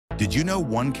Did you know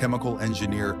one chemical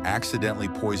engineer accidentally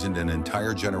poisoned an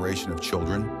entire generation of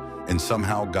children and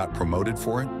somehow got promoted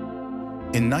for it?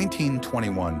 In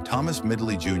 1921, Thomas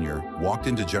Midgley Jr. walked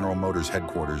into General Motors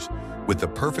headquarters with the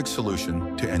perfect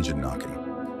solution to engine knocking.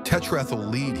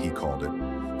 Tetrethyl lead, he called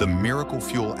it, the miracle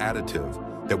fuel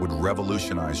additive that would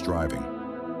revolutionize driving.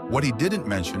 What he didn't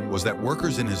mention was that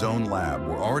workers in his own lab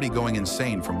were already going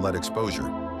insane from lead exposure.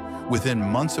 Within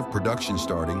months of production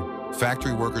starting,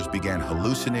 factory workers began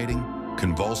hallucinating,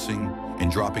 convulsing, and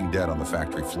dropping dead on the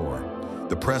factory floor.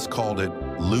 The press called it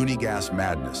loony gas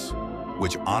madness,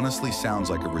 which honestly sounds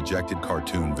like a rejected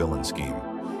cartoon villain scheme.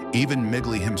 Even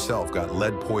Midgley himself got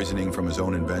lead poisoning from his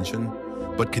own invention,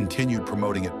 but continued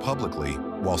promoting it publicly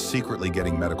while secretly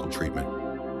getting medical treatment.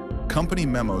 Company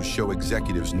memos show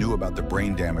executives knew about the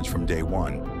brain damage from day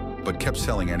one, but kept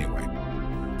selling anyway.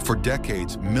 For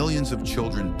decades, millions of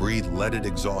children breathed leaded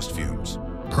exhaust fumes,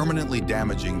 permanently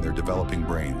damaging their developing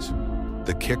brains.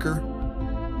 The kicker?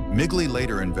 Midgley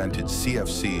later invented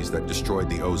CFCs that destroyed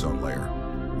the ozone layer.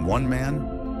 One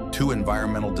man, two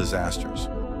environmental disasters.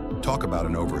 Talk about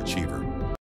an overachiever.